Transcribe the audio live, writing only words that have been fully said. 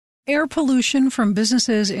Air pollution from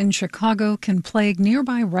businesses in Chicago can plague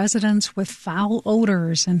nearby residents with foul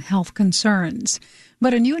odors and health concerns.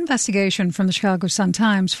 But a new investigation from the Chicago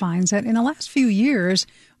Sun-Times finds that in the last few years,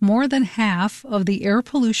 more than half of the air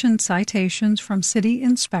pollution citations from city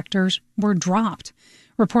inspectors were dropped.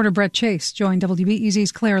 Reporter Brett Chase joined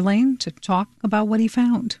WBEZ's Clare Lane to talk about what he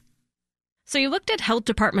found. So you looked at health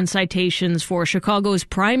department citations for Chicago's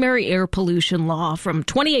primary air pollution law from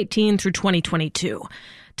 2018 through 2022.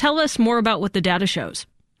 Tell us more about what the data shows.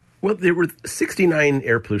 Well, there were 69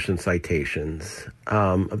 air pollution citations.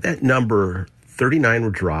 Of that number, 39 were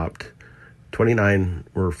dropped, 29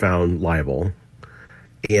 were found liable,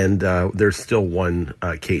 and there's still one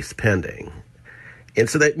case pending. And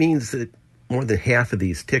so that means that more than half of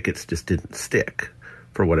these tickets just didn't stick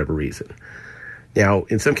for whatever reason. Now,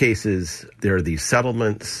 in some cases, there are these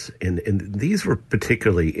settlements, and these were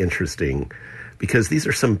particularly interesting because these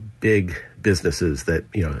are some big businesses that,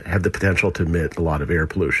 have the potential to emit a lot of air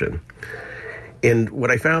pollution. And what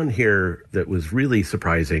I found here that was really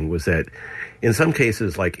surprising was that in some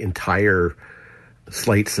cases, like entire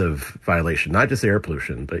slates of violation, not just air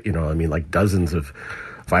pollution, but, like dozens of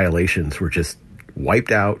violations were just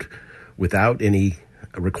wiped out without any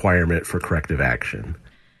requirement for corrective action.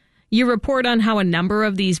 You report on how a number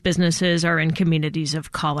of these businesses are in communities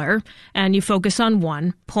of color, and you focus on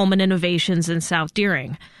one, Pullman Innovations in South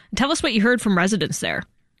Deering. Tell us what you heard from residents there.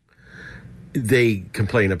 They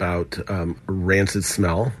complain about rancid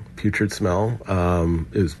smell, putrid smell.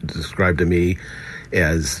 It was described to me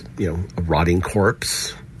as, a rotting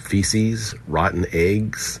corpse, feces, rotten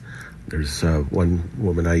eggs. There's one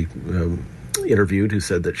woman I interviewed who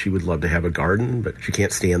said that she would love to have a garden, but she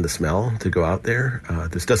can't stand the smell to go out there.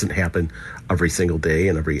 This doesn't happen every single day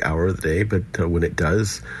and every hour of the day, but when it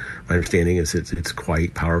does, my understanding is it's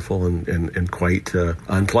quite powerful and quite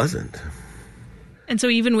unpleasant. And so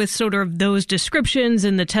even with sort of those descriptions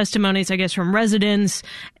and the testimonies, I guess, from residents,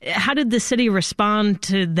 how did the city respond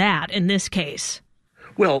to that in this case?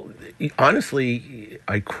 Well, honestly,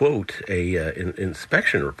 I quote an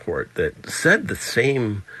inspection report that said the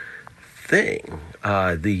same thing.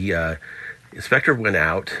 The inspector went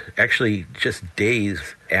out actually just days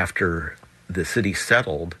after the city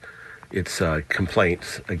settled its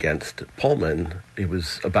complaints against Pullman. It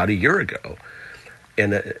was about a year ago.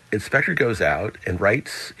 And the inspector goes out and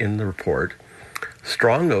writes in the report,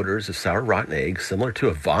 strong odors of sour rotten eggs similar to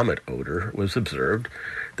a vomit odor was observed.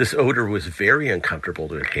 This odor was very uncomfortable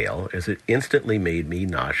to inhale as it instantly made me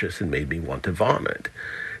nauseous and made me want to vomit.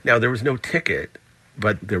 Now, there was no ticket,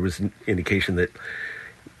 but there was an indication that,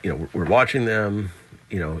 we're watching them.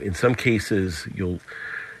 In some cases, you'll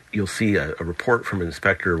see a report from an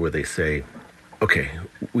inspector where they say, okay,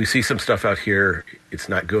 we see some stuff out here. It's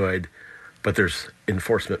not good, but there's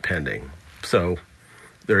enforcement pending. So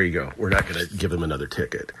there you go. We're not going to give them another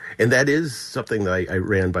ticket. And that is something that I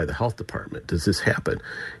ran by the health department. Does this happen?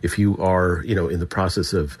 If you are, in the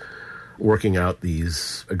process of working out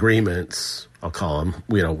these agreements, I'll call them,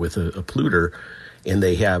 with a polluter, and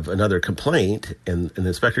they have another complaint, and the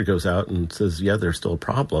inspector goes out and says, yeah, there's still a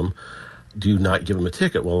problem, do you not give them a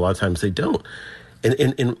ticket? Well, a lot of times they don't.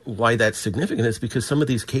 And why that's significant is because some of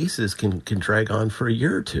these cases can drag on for a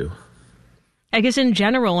year or two. I guess in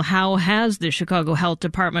general, how has the Chicago Health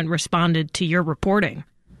Department responded to your reporting?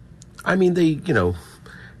 I mean, they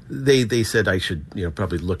said I should,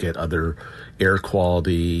 probably look at other air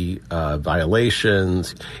quality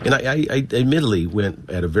violations. And I admittedly went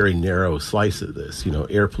at a very narrow slice of this,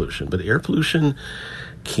 air pollution. But air pollution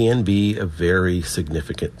can be a very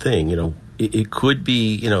significant thing. It could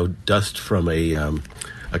be, dust from a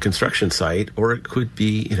construction site, or it could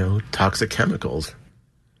be, toxic chemicals.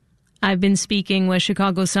 I've been speaking with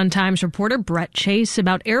Chicago Sun-Times reporter Brett Chase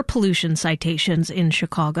about air pollution citations in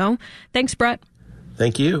Chicago. Thanks, Brett.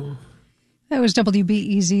 Thank you. That was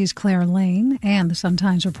WBEZ's Clare Lane and the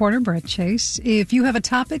Sun-Times reporter Brett Chase. If you have a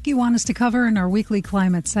topic you want us to cover in our weekly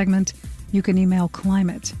climate segment, you can email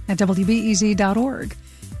climate@wbez.org.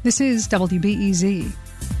 This is WBEZ.